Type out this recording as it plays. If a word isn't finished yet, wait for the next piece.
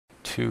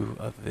2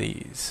 of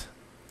these.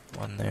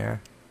 One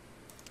there.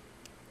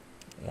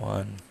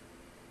 One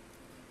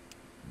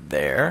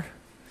there.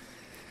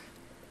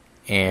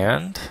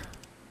 And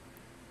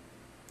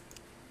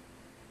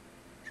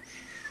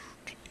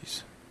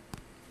jeez.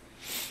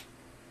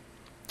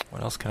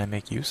 What else can I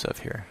make use of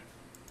here?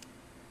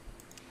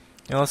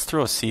 You know, let's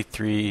throw a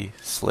C3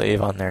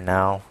 slave on there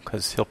now,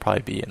 because he'll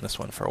probably be in this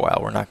one for a while.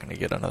 We're not going to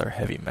get another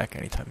heavy mech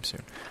anytime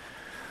soon.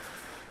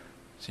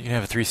 So you can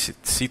have a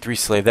C3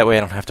 slave. That way I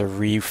don't have to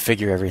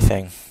refigure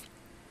everything.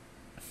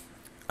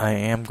 I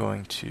am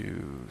going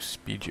to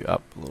speed you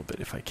up a little bit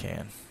if I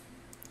can.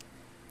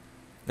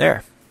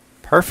 There.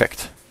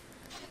 Perfect.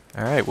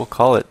 Alright, we'll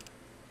call it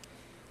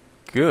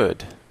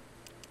good.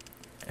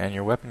 And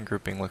your weapon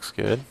grouping looks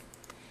good.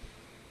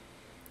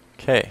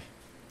 Okay.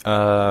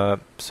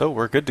 So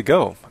we're good to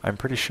go. I'm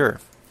pretty sure.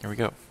 Here we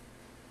go.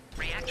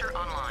 Reactor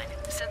online.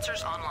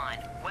 Sensors online.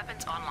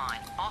 Weapons online.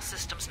 All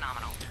systems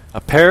nominal. A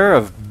pair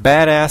of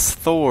badass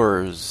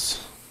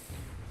Thors.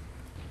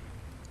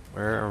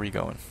 Where are we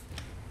going?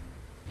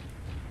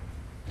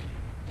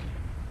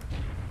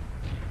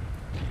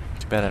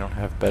 Too bad I don't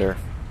have better.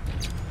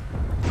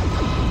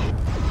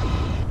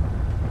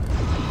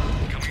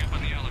 Coming up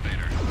on the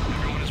elevator.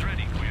 Everyone is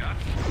ready, Kuya.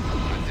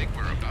 I think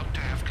we're about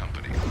to have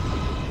company.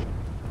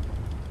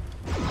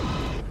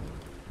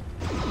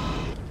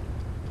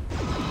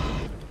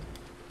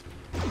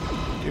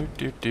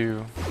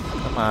 Do.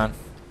 Come on.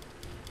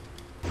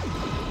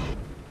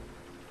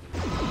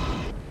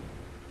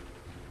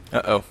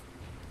 Uh-oh.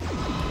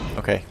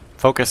 Okay.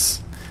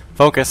 Focus.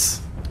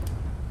 Focus.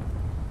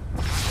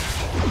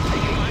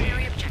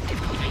 Primary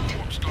objective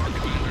complete. Star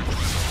Commander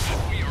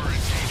 12. We are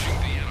engaging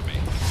the enemy.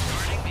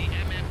 Guarding the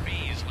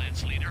MMBs,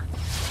 Lance Leader.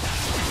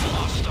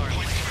 Lost Star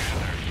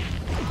Commander.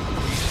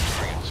 These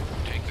targets.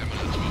 Take them and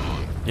let's move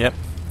on. Yep.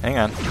 Hang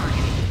on.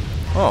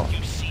 Oh.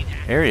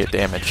 Area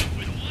damage.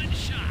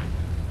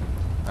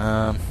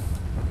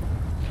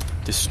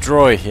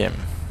 Destroy him.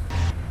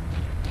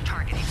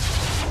 Targeting.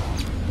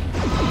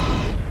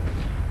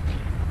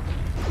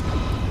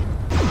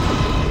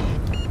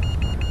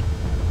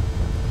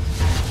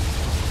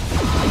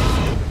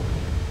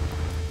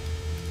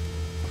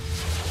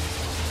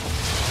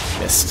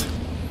 Missed.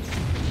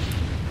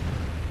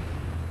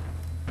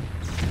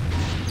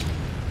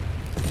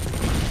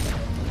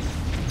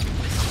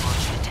 Missile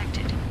launch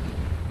detected.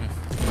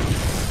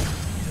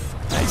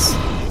 Nice.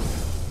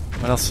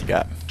 What else you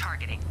got?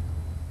 Targeting.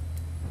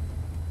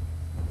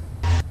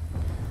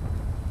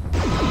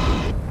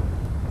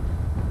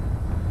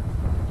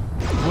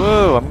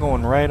 Whoa, I'm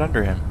going right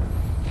under him.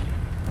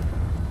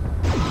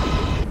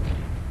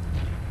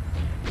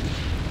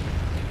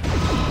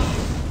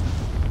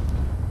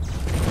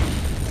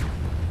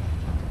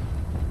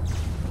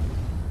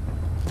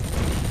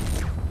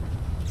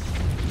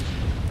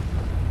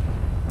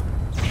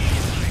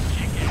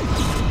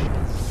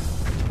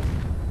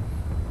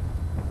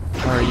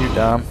 How are you,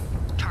 Dom?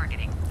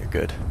 Targeting. You're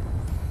good.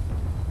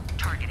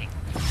 Targeting.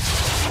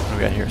 What do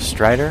we got here?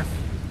 Strider?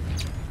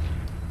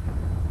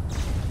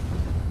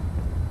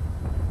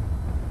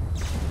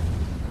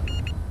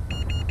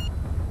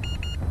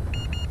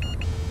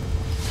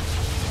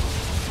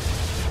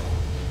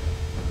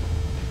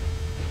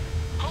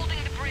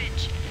 Holding the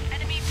bridge.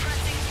 Enemy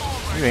pressing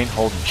forward. You ain't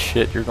holding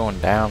shit. You're going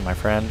down, my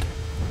friend.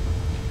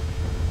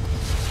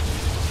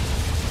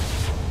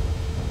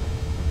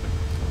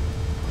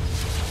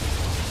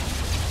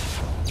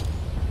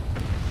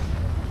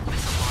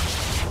 Missile launch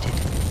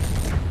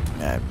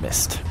detected. I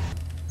missed.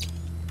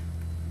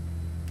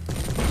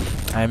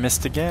 I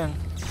missed again.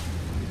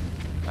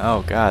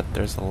 Oh god,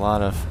 there's a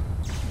lot of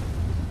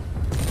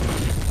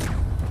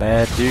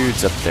bad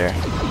dudes up there.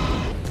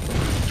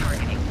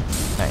 Targeting.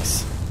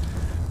 Nice.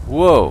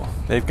 Whoa,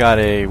 they've got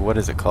a, what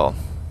is it called?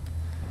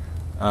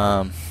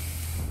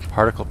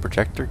 Particle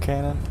projector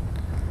cannon,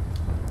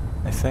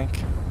 I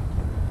think.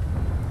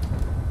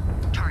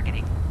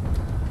 Targeting.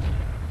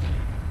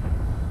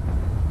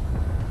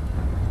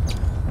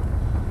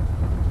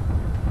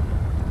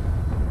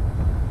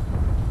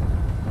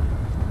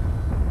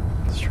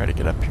 Let's try to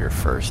get up here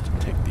first and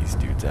take these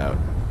dudes out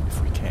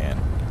if we can.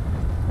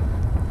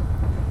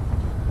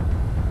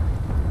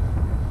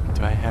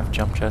 Do I have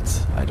jump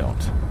jets? I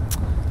don't.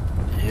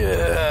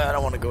 Yeah, I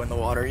don't want to go in the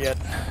water yet.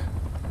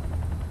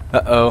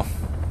 Uh-oh.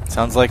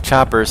 Sounds like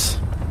choppers.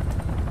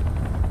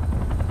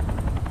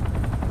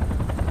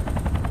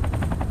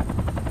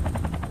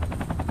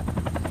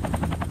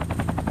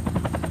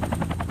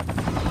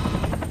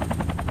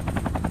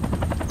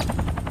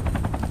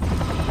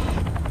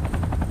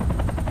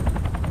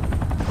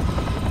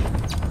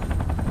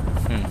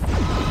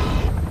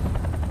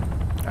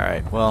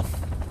 Alright, well,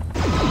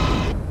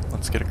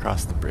 let's get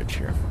across the bridge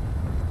here.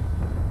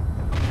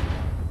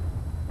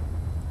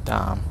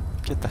 Dom,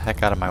 get the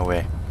heck out of my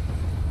way.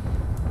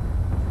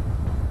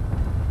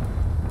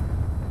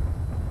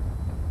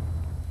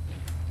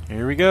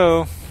 Here we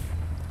go.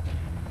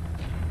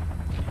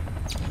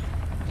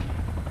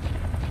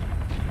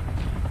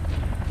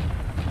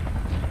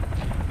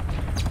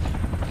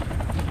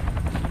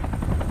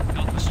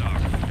 Alpha Star.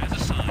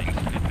 As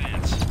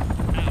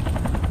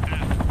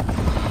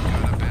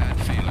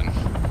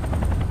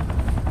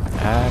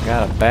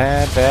got a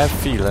bad, bad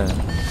feeling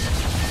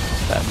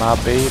that my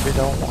baby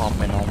don't want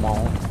me no more.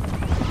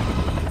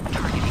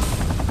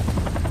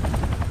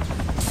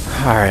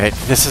 Alright,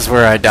 this is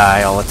where I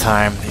die all the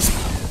time. These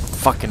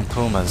fucking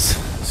Pumas.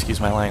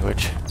 Excuse my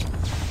language.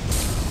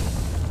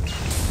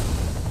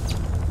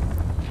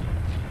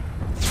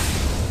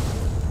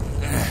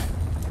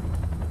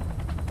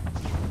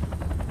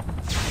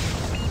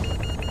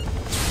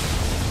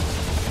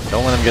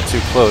 Don't let them get too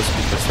close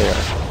because they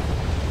are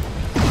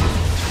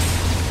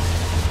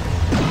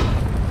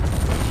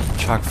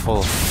chock full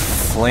of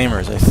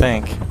flamers, I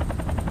think.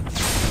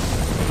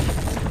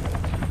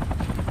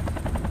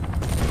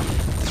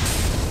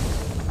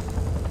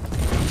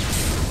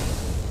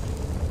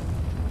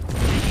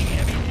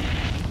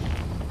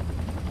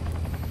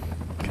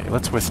 Okay,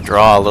 let's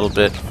withdraw a little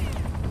bit.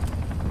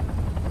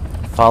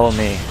 Follow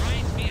me.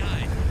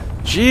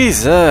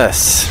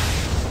 Jesus!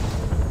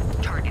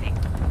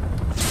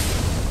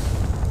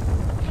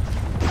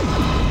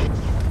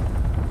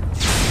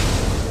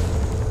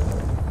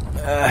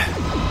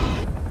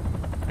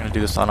 Do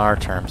this on our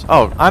terms.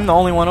 Oh, I'm the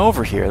only one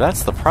over here.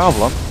 That's the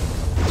problem.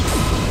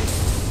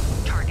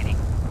 Targeting.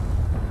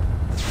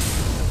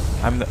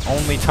 I'm the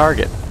only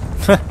target.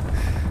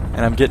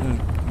 And I'm getting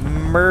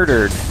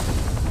murdered.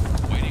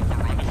 Waiting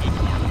for rendezvous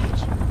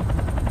coordinates.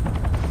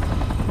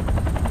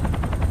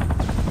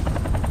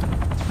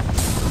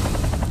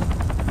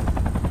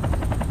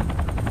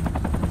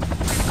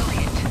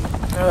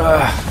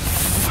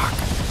 Fuck.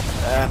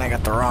 And I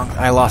got the wrong...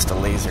 I lost a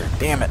laser.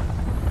 Damn it.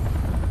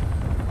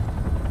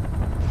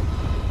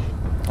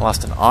 I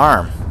lost an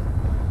arm.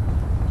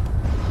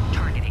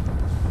 Targeting.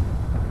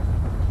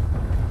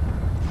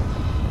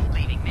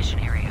 Leaving mission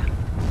area.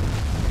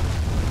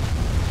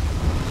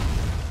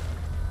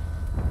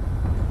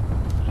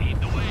 Lead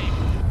the way.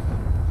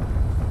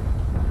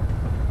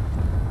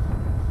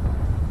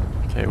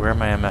 Okay, where are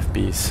my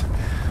MFBs?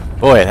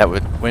 Boy, that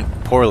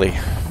went poorly.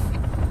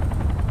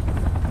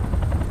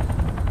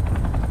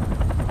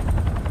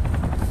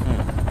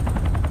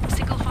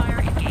 Single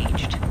fire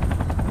engaged.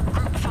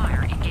 Group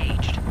fire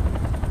engaged.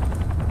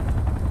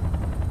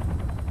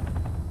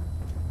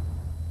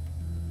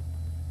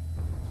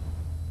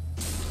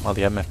 While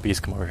the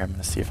MFBs come over here, I'm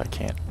going to see if I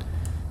can't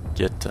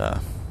get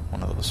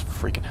one of those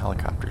freaking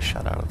helicopters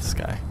shot out of the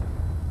sky.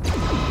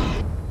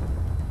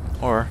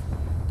 Or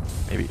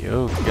maybe...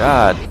 Oh,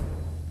 God.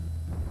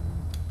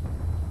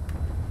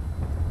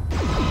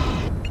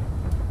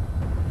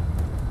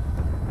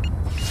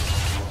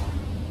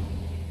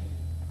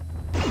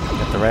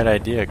 Got the right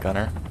idea,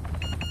 Gunner.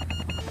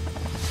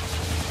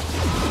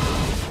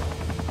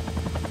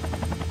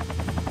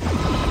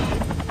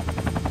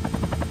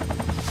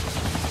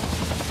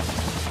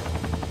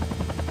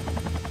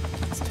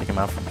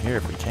 Out from here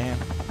if we can.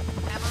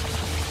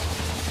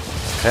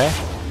 Okay.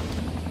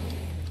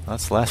 Well,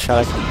 that's the last shot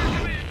I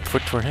can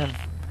put toward him.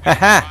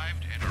 Haha!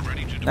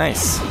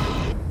 Nice.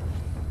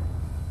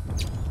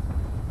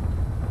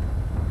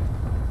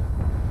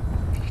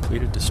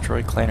 Completed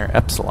destroy Claner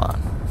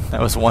Epsilon. That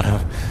was one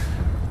of...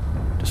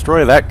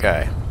 Destroy that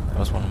guy. That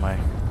was one of my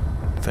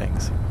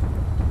things.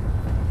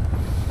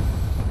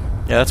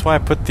 Yeah, that's why I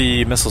put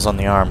the missiles on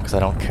the arm, because I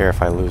don't care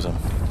if I lose them.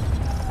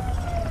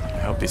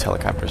 I hope these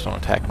helicopters don't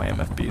attack my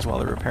MFBs while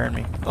they're repairing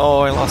me.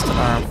 Oh, I lost an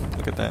arm.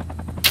 Look at that.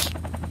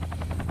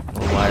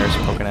 Little wires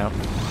poking out.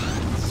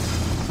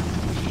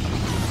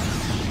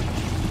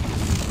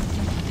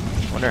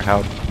 Wonder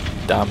how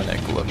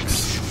Dominic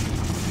looks.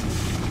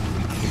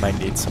 He might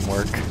need some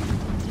work.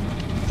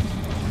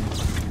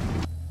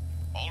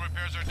 All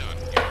repairs are done.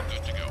 You're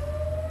good to go.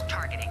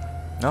 Targeting.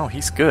 No,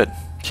 he's good.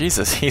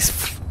 Jesus,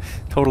 he's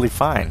totally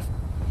fine.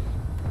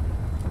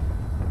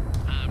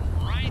 I'm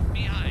right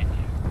behind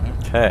you.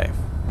 Okay.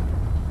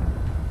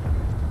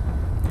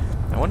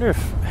 I wonder if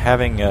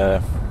having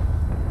you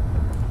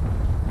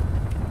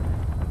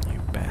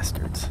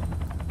bastards.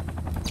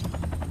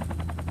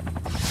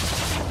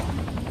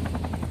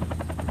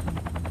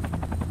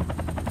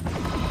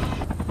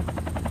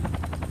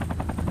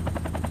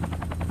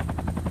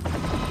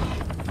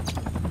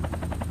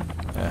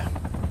 God,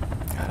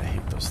 I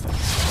hate those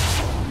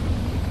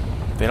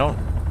things. They don't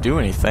do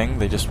anything,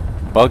 they just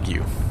bug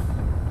you.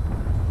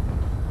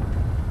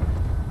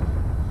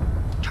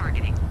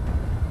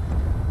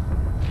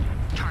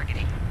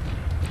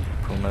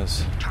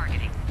 Pumas,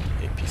 Targeting.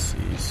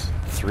 APCs.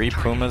 3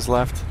 Pumas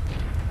left?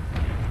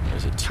 Or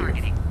is it 2?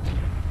 Targeting.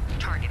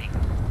 Targeting.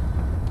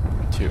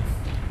 2.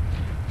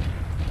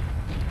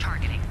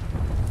 Targeting.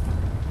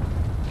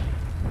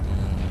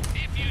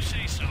 If you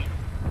say so.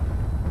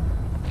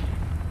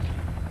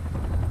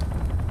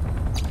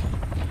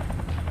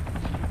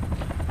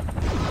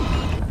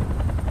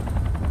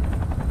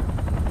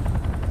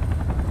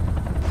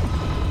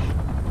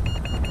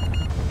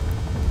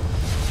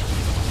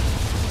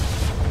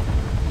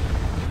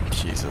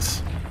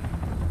 Jesus.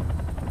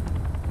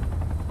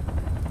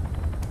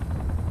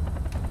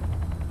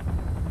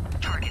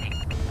 Targeting.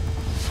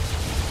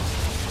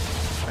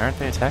 Why aren't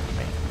they attacking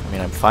me? I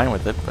mean, I'm fine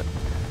with it, but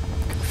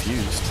I'm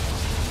confused.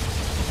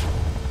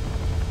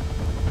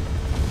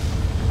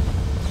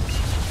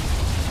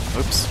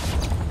 Oops.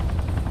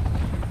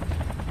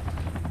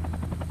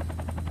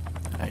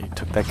 You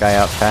took that guy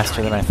out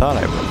faster than I thought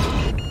I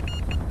would.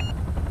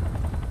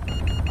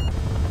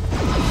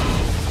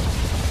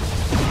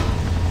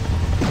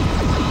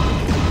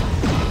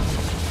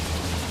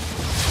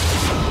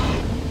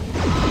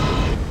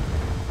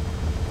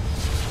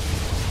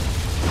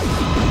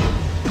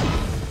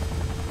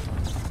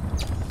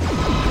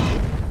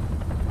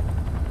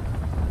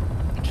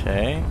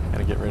 Okay,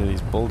 gotta get rid of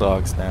these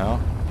bulldogs now.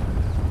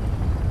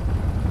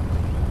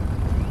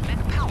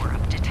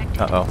 Power-up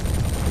detected. Uh-oh.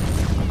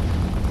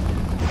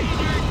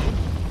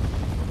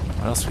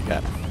 What else we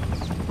got?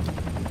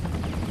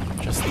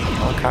 Just the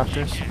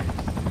helicopters?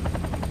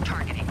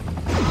 Targeting.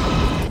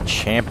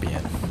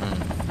 Champion.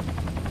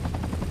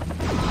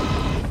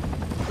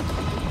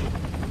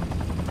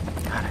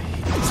 God, I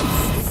hate this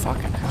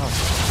fucking house.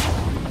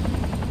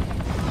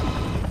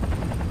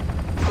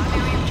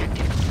 Primary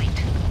objective complete.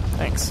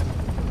 Thanks.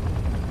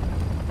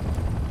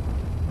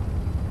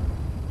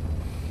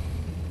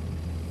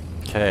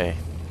 Okay.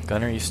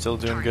 Gunner, you still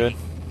doing good?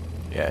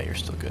 Yeah, you're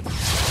still good.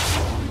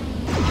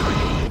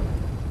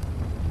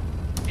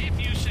 If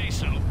you say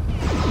so.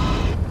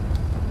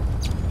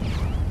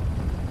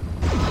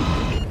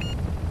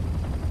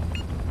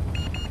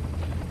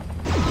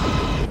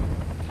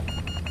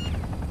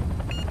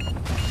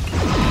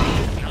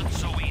 Not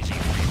so easy,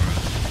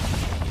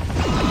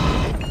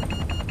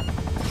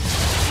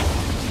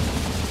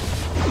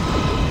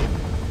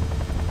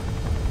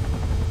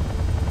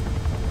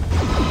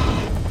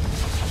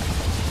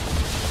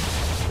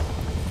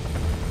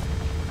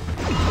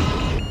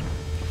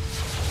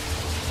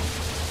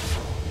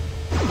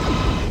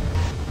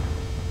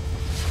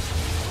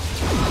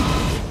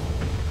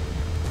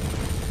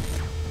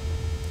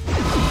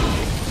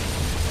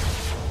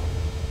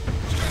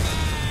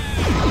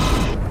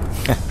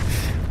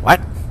 What?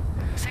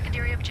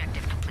 Secondary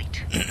objective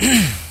complete.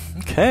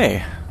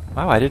 Okay.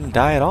 Wow, I didn't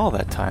die at all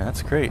that time.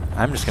 That's great.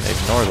 I'm just gonna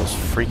ignore those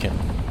freaking...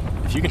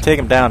 If you can take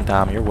them down,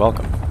 Dom, you're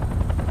welcome.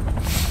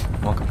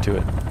 Welcome to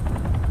it.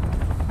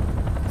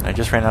 I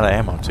just ran out of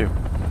ammo, too.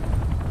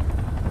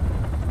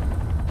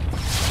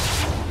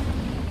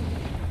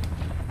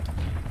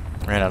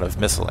 Ran out of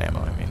missile ammo,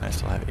 I mean. I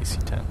still have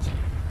AC-10s.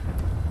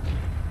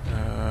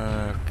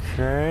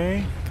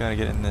 Okay. Gotta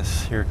get in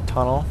this here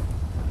tunnel.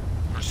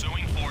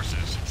 Pursuing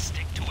forces,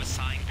 stick to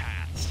assigned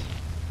paths.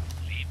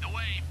 Lead the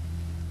way.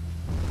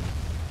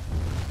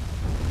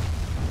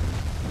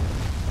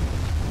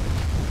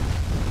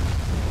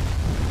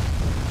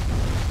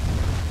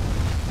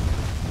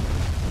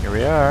 Here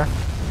we are.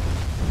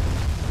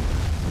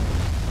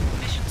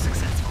 Mission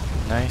successful.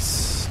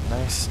 Nice,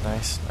 nice,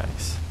 nice,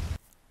 nice.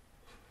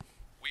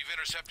 We've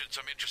intercepted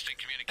some interesting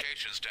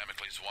communications,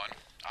 Damocles 1.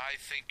 I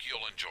think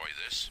you'll enjoy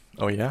this.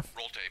 Oh, yeah?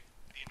 Roll tape.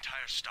 The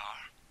entire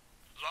star?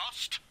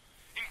 Lost?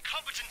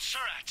 Incompetent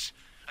surats!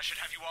 I should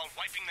have you all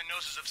wiping the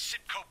noses of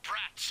Sitco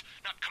brats,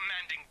 not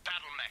commanding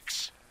battle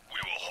mechs.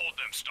 We will hold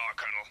them, Star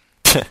Colonel.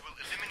 We will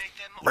eliminate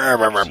them or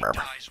mercy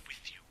dies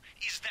with you.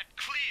 Is that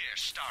clear,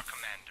 Star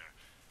Commander?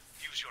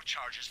 Use your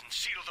charges and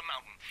seal the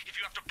mountain. If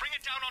you have to bring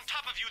it down on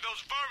top of you,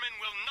 those vermin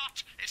will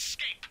not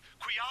escape.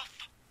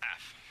 Quioth?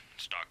 Af.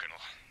 Star Colonel.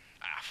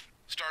 Af.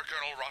 Star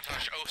Colonel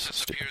Ratash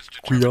Osis appears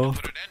determined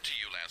to put an end to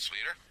you, Lance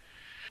Leader.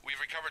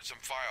 We've recovered some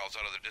files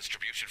out of the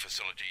distribution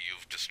facility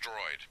you've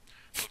destroyed.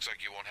 Looks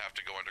like you won't have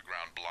to go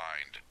underground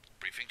blind.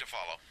 Briefing to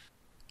follow.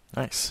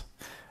 Nice.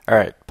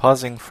 Alright,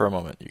 pausing for a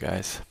moment, you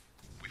guys.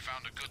 We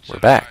found a good We're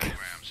set back. of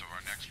diagrams of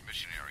our next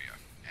mission area,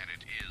 and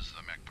it is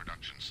the mech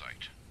production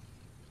site.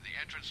 The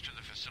entrance to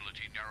the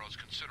facility narrows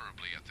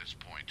considerably at this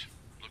point.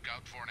 Look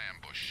out for an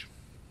ambush.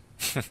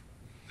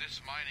 This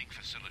mining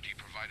facility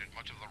provided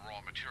much of the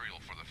raw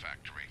material for the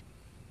factory.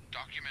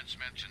 Documents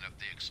mention that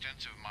the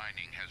extensive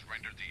mining has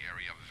rendered the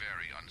area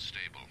very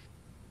unstable.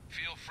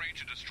 Feel free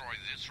to destroy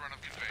this run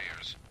of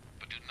conveyors,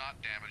 but do not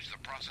damage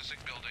the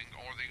processing building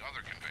or the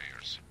other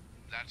conveyors.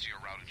 That's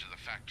your route into the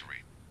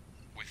factory.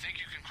 We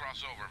think you can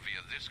cross over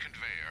via this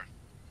conveyor,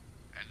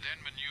 and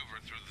then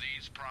maneuver through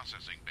these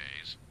processing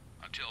bays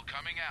until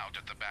coming out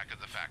at the back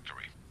of the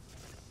factory.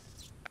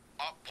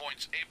 Op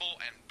points Abel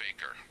and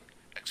Baker.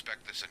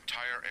 Expect this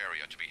entire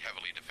area to be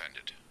heavily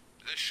defended.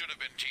 This should have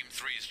been Team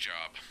 3's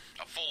job.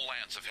 A full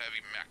lance of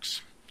heavy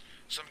mechs.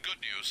 Some good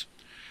news.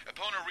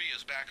 Eponari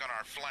is back on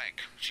our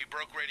flank. She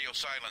broke radio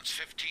silence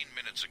 15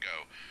 minutes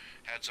ago.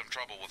 Had some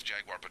trouble with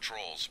Jaguar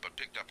patrols, but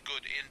picked up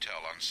good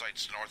intel on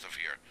sites north of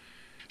here.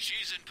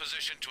 She's in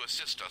position to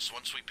assist us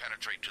once we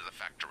penetrate to the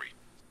factory.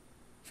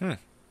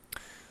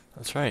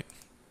 That's right.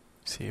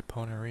 See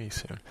Eponari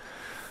soon.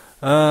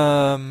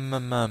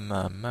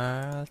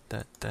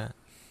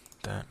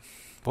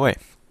 Boy,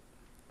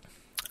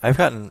 I've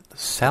gotten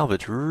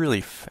salvage really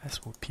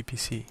fast with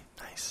PPC.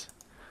 Nice.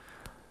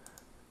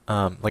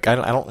 Like I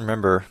don't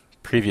remember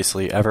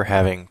previously ever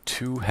having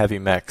 2 heavy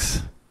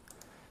mechs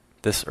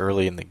this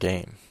early in the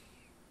game.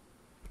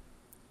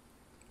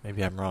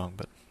 Maybe I'm wrong,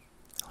 but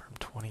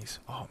LRM-20s.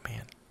 Oh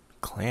man,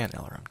 Clan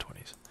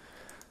LRM-20s,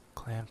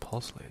 Clan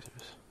pulse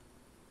lasers.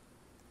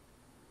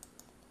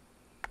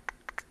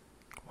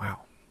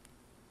 Wow.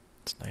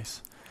 That's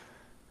nice.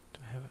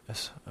 Do I have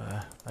this?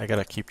 I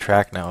gotta keep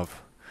track now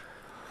of...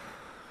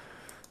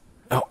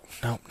 Oh,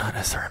 no, not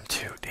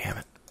SRM2. Damn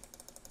it.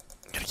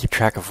 Gotta keep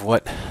track of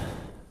what...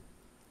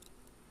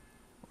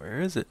 Where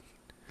is it?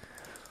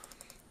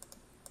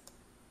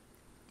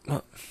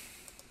 Well,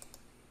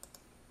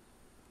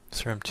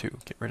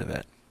 SRM2, get rid of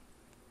that.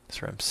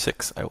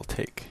 SRM6 I will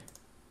take.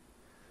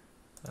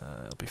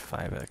 It'll be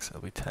 5x,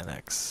 it'll be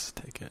 10x,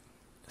 take it.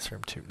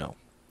 SRM2, no.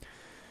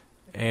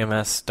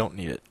 AMS, don't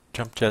need it.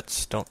 Jump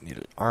jets, don't need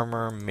it.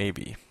 Armor,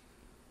 maybe.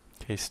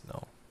 Case,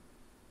 no.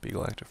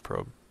 Beagle active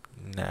probe,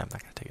 nah, I'm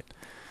not gonna take it.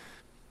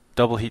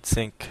 Double heat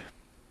sink,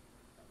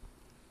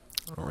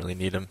 I don't really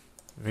need them.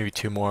 Maybe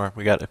 2 more.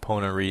 We got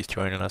Epona Reese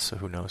joining us, so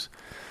who knows.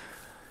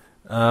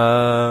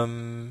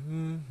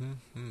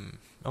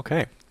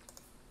 Okay.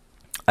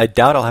 I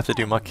doubt I'll have to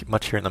do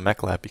much here in the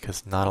mech lab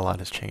because not a lot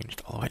has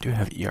changed. Although I do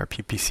have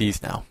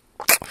PPCs now.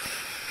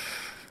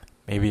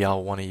 Maybe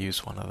I'll want to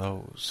use one of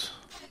those.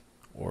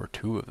 Or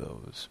 2 of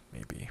those,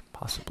 maybe.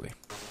 Possibly.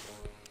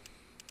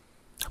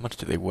 How much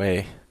do they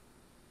weigh?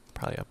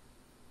 Probably a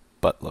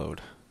buttload.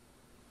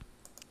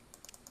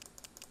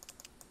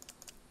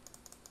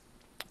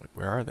 Wait,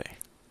 where are they?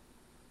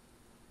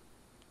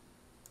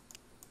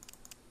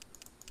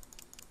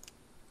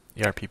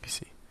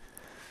 PPC.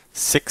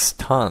 6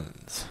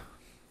 tons.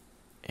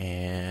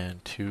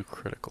 And 2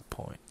 critical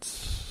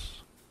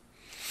points.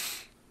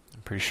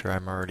 I'm pretty sure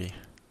I'm already...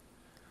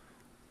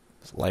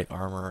 It's light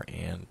armor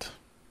and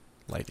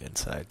light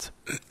insides.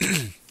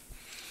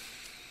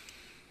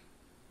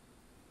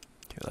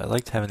 I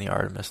liked having the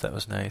Artemis, that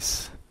was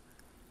nice.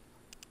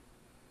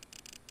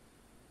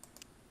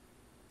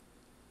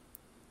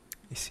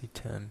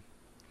 AC-10.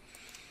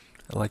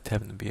 I liked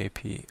having the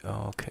BAP.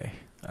 Oh, okay.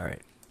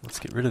 Alright, let's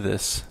get rid of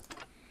this.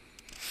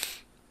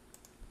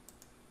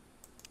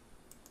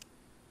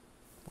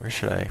 Where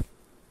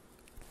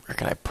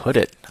can I put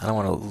it? I don't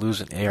want to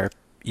lose an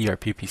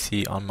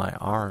ERPPC on my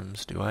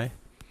arms, do I?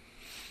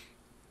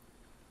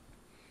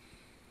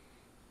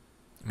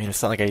 I mean,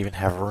 it's not like I even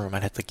have room.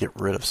 I'd have to get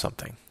rid of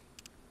something.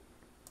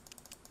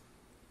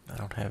 I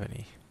don't have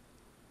any.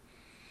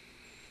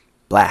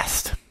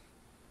 Blast!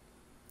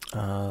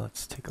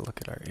 Let's take a look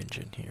at our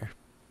engine here.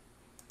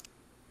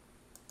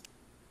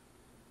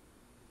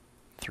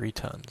 3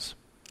 tons.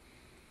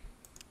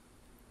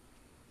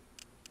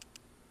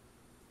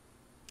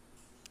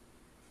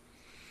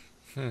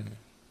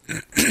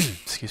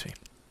 Excuse me.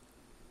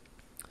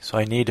 So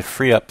I need to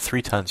free up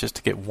 3 tons just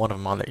to get one of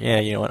them on there.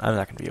 Yeah, you know what? I'm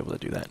not going to be able to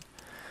do that.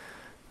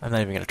 I'm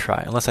not even going to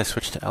try, unless I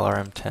switch to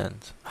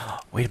LRM-10s.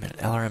 Wait a minute,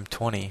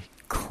 LRM-20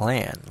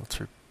 clan. Let's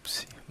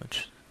see how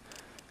much.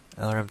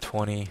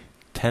 LRM-20,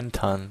 10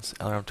 tons,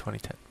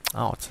 LRM-20, 10.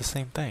 Oh, it's the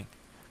same thing.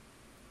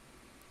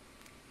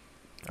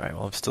 Alright,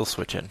 well, I'm still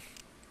switching.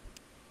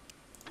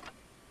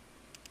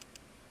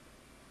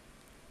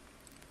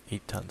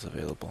 8 tons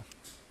available.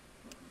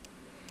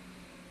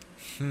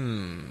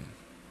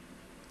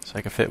 So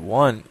I can fit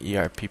 1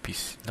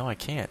 ERPPC. No, I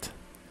can't.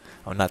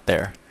 Oh, not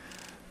there.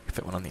 I can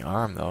fit 1 on the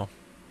arm, though.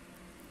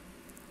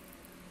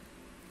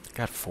 I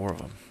got 4 of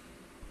them.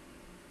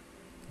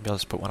 Maybe I'll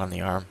just put 1 on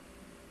the arm.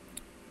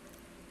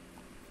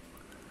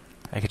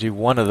 I could do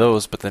 1 of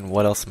those, but then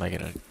what else am I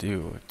going to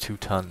do? 2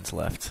 tons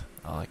left.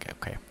 Oh,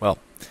 okay. Well,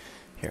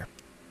 here.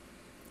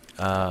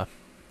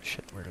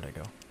 Shit, where did I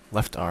go?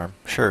 Left arm.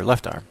 Sure,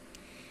 left arm.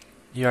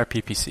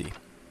 ERPPC.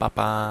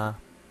 Ba-ba.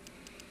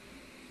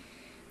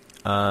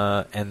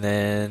 And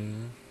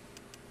then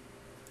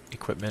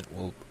equipment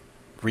will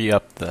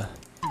re-up the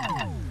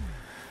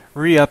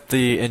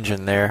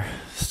engine there.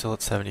 Still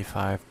at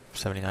 75,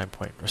 79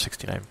 point, or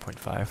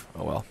 69.5.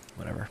 Oh well,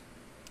 whatever.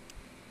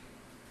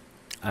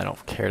 I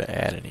don't care to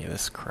add any of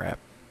this crap.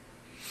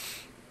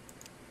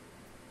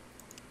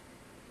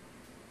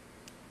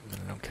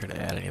 I don't care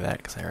to add any of that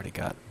because I already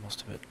got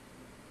most of it.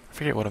 I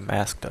forget what a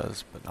mask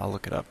does, but I'll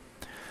look it up.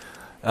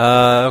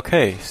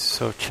 Okay,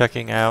 so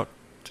checking out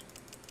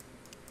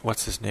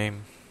what's his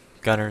name?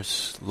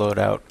 Gunner's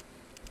loadout.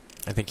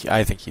 I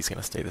think he's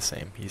gonna stay the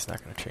same. He's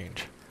not gonna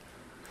change.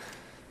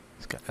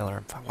 He's got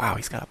LRM5. Wow,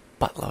 he's got a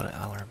buttload of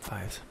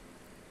LRM5s.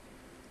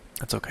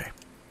 That's okay.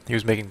 He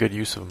was making good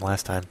use of them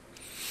last time.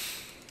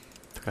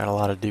 Took out a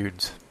lot of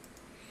dudes.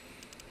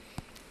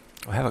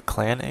 Do I have a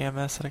clan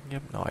AMS that I can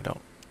give him? No, I don't.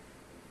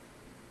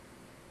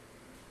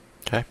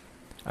 Okay.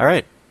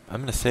 Alright. I'm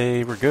gonna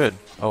say we're good.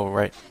 Oh,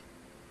 right.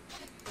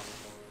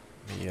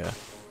 Let me,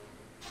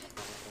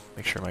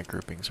 make sure my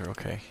groupings are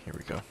okay. Here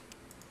we go.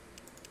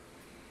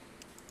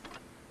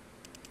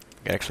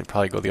 I could actually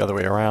probably go the other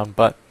way around,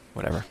 but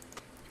whatever.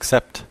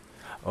 Except...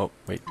 Oh,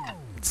 wait.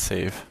 Let's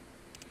save.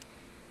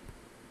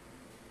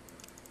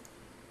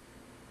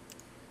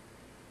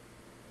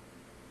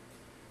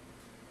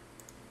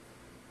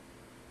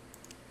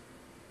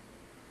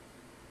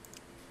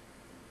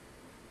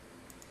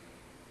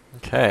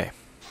 Okay.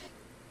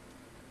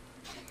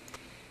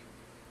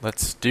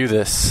 Let's do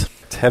this.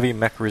 It's heavy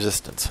mech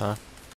resistance, huh?